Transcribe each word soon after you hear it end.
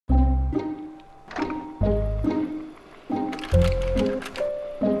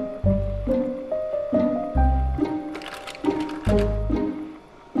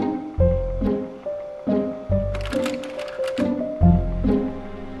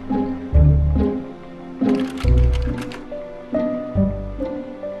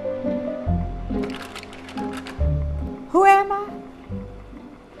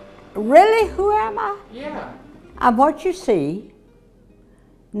I'm what you see,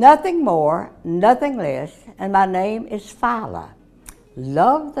 nothing more, nothing less, and my name is Phila.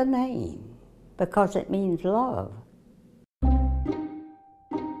 Love the name because it means love.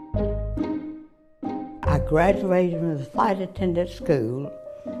 I graduated from the flight attendant school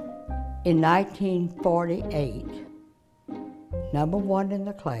in 1948, #1 in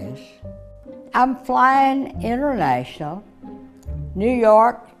the class. I'm flying international, New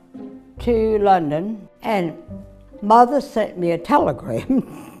York to London, and Mother sent me a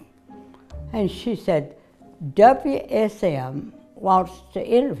telegram, and she said, WSM wants to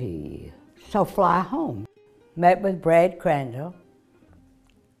interview you, so fly home. Met with Brad Crandall,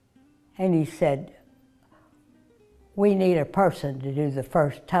 and he said, we need a person to do the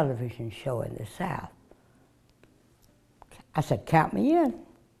first television show in the South. I said, count me in.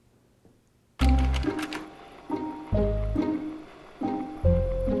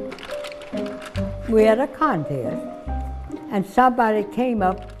 We had a contest, and somebody came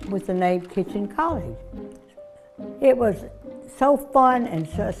up with the name Kitchen College. It was so fun and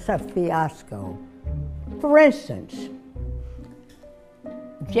such a fiasco. For instance,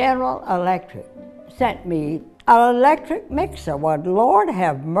 General Electric sent me an electric mixer. Well, Lord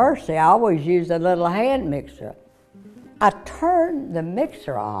have mercy, I always use a little hand mixer. I turned the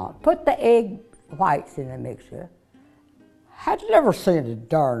mixer on, put the egg whites in the mixer. Had never seen a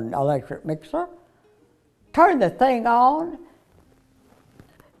darn electric mixer. Turned the thing on.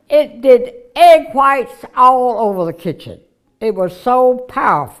 It did egg whites all over the kitchen. It was so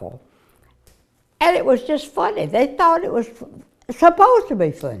powerful. And it was just funny. They thought it was supposed to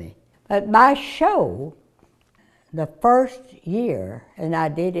be funny. But my show, the first year, and I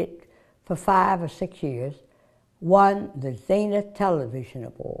did it for 5 or 6 years, won the Zenith Television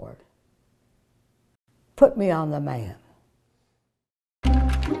Award. Put me on the map.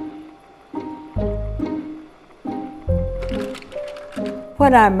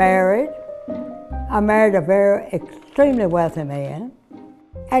 When I married a very extremely wealthy man,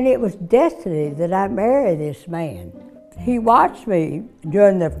 and it was destiny that I married this man. He watched me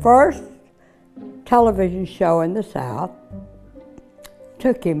during the first television show in the South.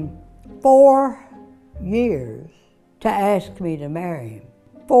 Took him 4 years to ask me to marry him.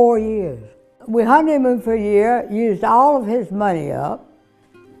 4 years. We honeymooned for a year, used all of his money up,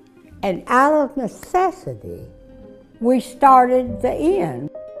 and out of necessity, we started the inn.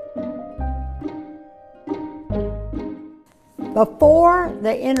 Before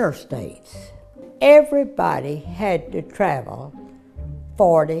the interstates, everybody had to travel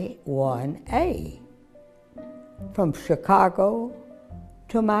 41A from Chicago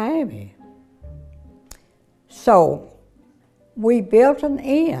to Miami. So we built an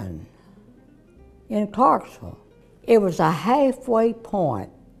inn in Clarksville. It was a halfway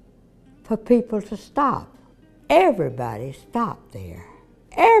point for people to stop. Everybody stopped there.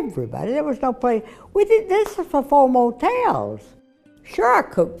 Everybody. There was no place. We did this for 4 motels. Sure, I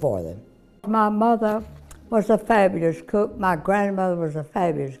cooked for them. My mother was a fabulous cook. My grandmother was a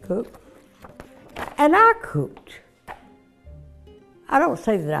fabulous cook. And I cooked. I don't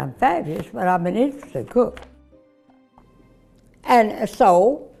say that I'm fabulous, but I'm an interesting cook. And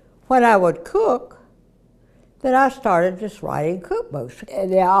so, when I would cook, then I started just writing cookbooks.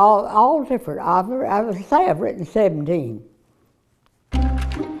 And they're all different. I would say I've written 17.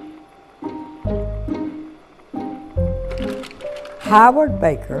 Howard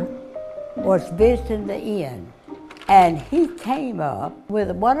Baker was visiting the inn, and he came up with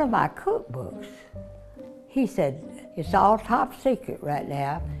one of my cookbooks. He said, it's all top secret right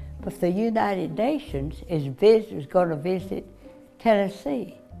now, but the United Nations is going to visit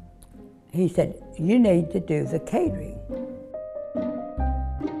Tennessee. He said, you need to do the catering.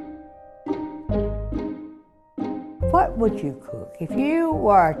 What would you cook? If you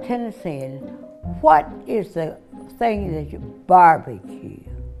were a Tennessean, what is the thing that you barbecue?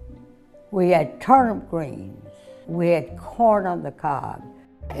 We had turnip greens. We had corn on the cob.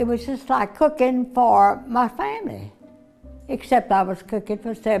 It was just like cooking for my family, except I was cooking for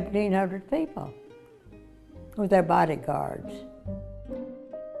 1,700 people with their bodyguards.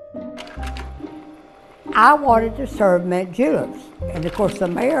 I wanted to serve mint juleps, and of course the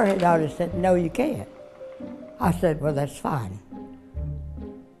mayor had already said, no, you can't. I said, well, that's fine.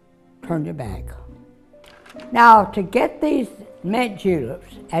 Turned it back. Now, to get these mint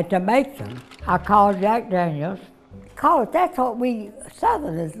juleps and to make them, I called Jack Daniels, because that's what we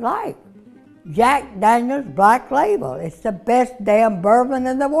Southerners like. Jack Daniels Black Label. It's the best damn bourbon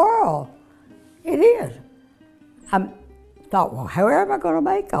in the world. It is. I thought, well, how am I going to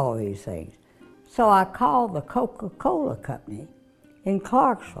make all these things? So I called the Coca-Cola company in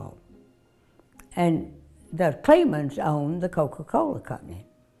Clarksville, and the Clemens owned the Coca-Cola company.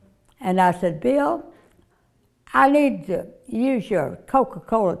 And I said, Bill, I need to use your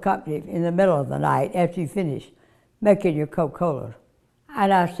Coca-Cola company in the middle of the night after you finish making your Coca-Cola.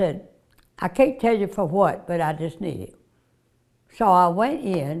 And I said, I can't tell you for what, but I just need it. So I went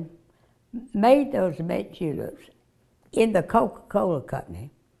in, made those mint juleps in the Coca-Cola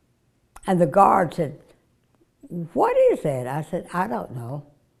company, and the guard said, what is that? I said, I don't know.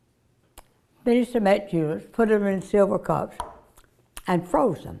 Finished the mint juleps, put them in silver cups, and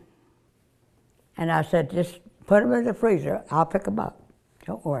froze them. And I said, just put them in the freezer, I'll pick them up,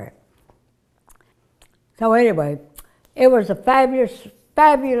 don't worry. So anyway, it was a fabulous,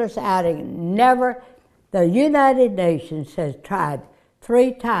 fabulous outing. Never, the United Nations has tried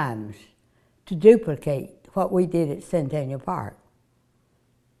 3 times to duplicate what we did at Centennial Park.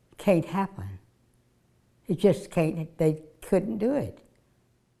 Can't happen. It just can't, they couldn't do it.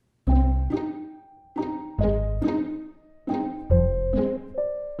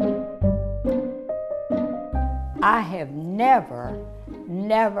 I have never,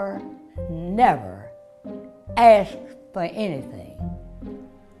 never, never asked for anything,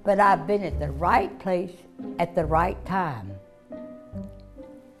 but I've been at the right place at the right time.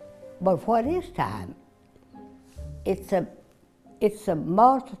 But what is time? It's a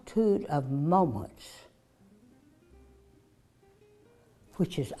multitude of moments,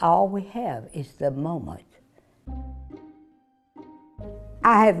 which is all we have, is the moment.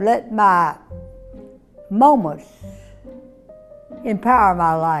 I have let my moments empower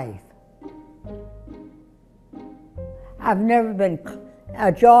my life. I've never been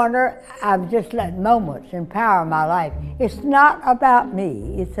a joiner, I've just let moments empower my life. It's not about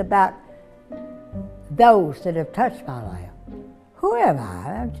me, it's about those that have touched my life. Who am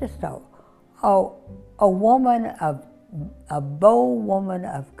I? I'm just a woman of, a bold woman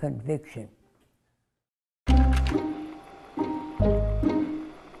of conviction.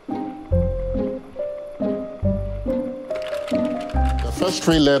 The first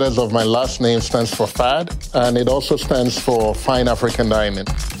 3 letters of my last name stands for Fad, and it also stands for Fine African Diamond.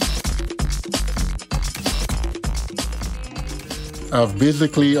 I've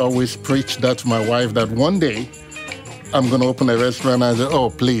basically always preached that to my wife, that one day I'm going to open a restaurant, and I said, oh,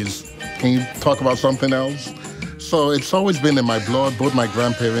 please, can you talk about something else? So it's always been in my blood. Both my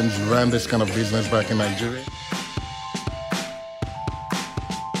grandparents ran this kind of business back in Nigeria.